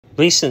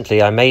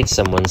Recently I made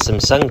someone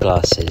some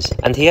sunglasses,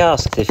 and he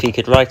asked if he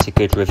could write a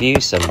good review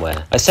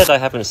somewhere. I said I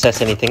haven't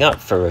set anything up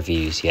for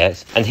reviews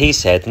yet, and he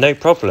said, no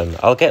problem,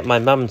 I'll get my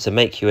mum to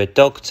make you a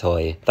dog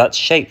toy that's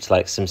shaped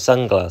like some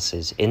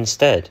sunglasses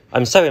instead.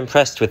 I'm so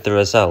impressed with the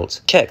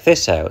result. Check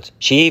this out.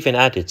 She even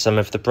added some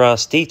of the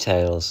brass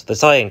details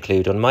that I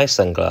include on my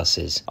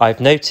sunglasses. I've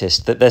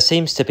noticed that there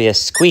seems to be a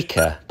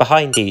squeaker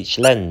behind each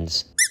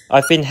lens.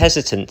 I've been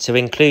hesitant to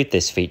include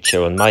this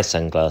feature on my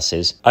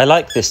sunglasses. I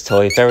like this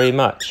toy very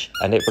much,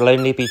 and it will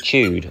only be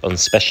chewed on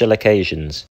special occasions.